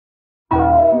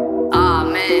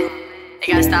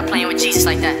They gotta stop playing with Jesus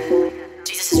like that.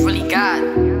 Jesus is really God.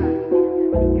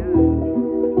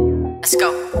 Let's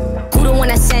go. Who the one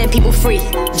that's setting people free?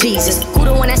 Jesus. Who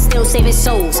the one that's still saving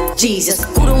souls? Jesus.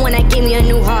 Who the one that gave me a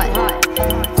new heart?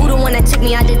 Who the one that took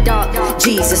me out the dark?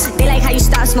 Jesus. They like how you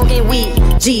stopped smoking weed.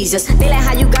 Jesus. They like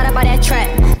how you got up out that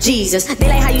trap. Jesus. They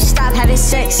like how you stopped having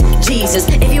sex. Jesus.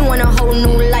 If you want a whole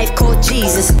new life called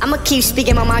Jesus, I'ma keep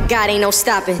speaking about my God, ain't no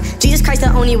stopping. Jesus Christ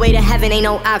the only way to heaven, ain't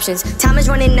no options. Time is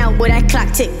running out, boy, that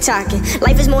clock tick-tocking.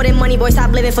 Life is more than money, boy,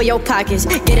 stop living for your pockets.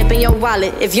 Get up in your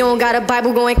wallet, if you don't got a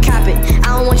Bible, go and cop it.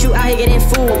 I don't want you out here getting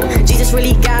fooled. Jesus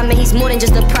really God, man, he's more than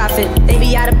just a prophet. They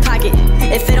be out of pocket,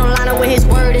 if it don't line up with his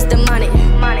word, it's demonic.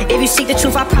 If you seek the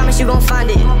truth, I promise you gon' find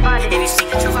it. If you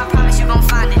seek the truth, I promise you gon'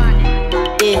 find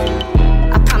it.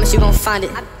 Yeah, I promise you gon' find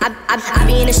it. I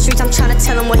be in the streets, I'm tryna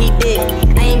tell him what he did.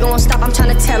 I ain't gon' stop, I'm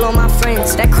tryna tell all my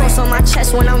friends. That cross on my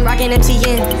chest when I'm rocking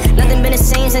MTM. Nothing been the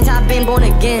same since I've been born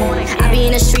again. I be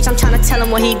in the streets, I'm tryna tell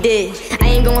him what he did. I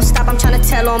ain't gon' stop, I'm tryna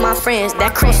tell all my friends.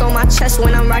 That cross on my chest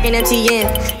when I'm rocking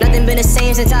MTM. Nothing been the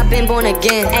same since I've been born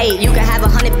again. Hey, you can have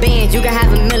 100 bands, you can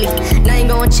have a milli. Nothing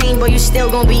gon' change, but you still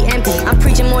gon' be empty. I'm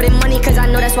preaching more than money, cause I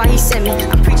know that's why he sent me.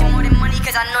 I'm preaching more than money,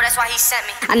 cause I know that's why he sent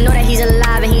me. I know that he's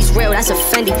alive and he's real, that's a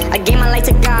Fendi. I gave my life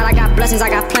to God, I got blessings, I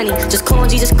got plenty. Just call on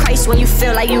Jesus Christ when you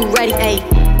feel like you ready. Hey,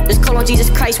 just call on Jesus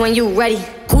Christ when you ready.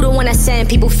 Who the one that's setting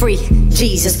people free?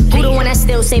 Jesus. Who the one that's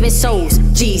still saving souls?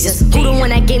 Jesus. Who the one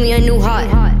that gave me a new heart?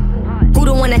 Who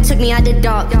the one that took me out the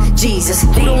dark? Jesus.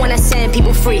 Who the one that's setting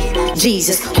people free?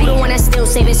 Jesus. Who the one that's still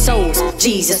saving souls?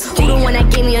 Jesus. Who the one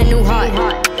that gave me a new heart?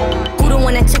 Who the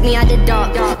one that took me out the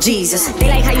dark? Jesus. They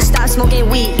like how you stopped smoking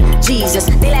weed. Jesus.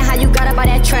 They like how you got up out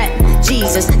that trap.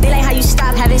 Jesus. They like how you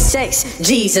stopped having sex.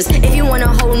 Jesus. If you want a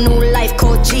whole new life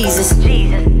called Jesus.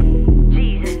 Jesus.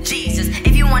 Jesus.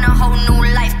 If you want a whole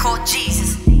new life called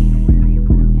Jesus.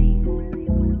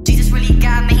 Jesus really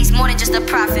God, man, he's more than just a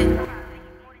prophet.